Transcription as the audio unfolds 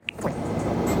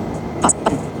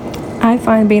I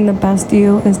find being the best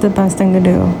you is the best thing to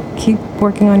do. Keep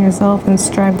working on yourself and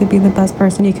strive to be the best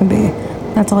person you can be.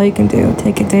 That's all you can do.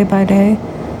 Take it day by day,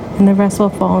 and the rest will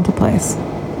fall into place.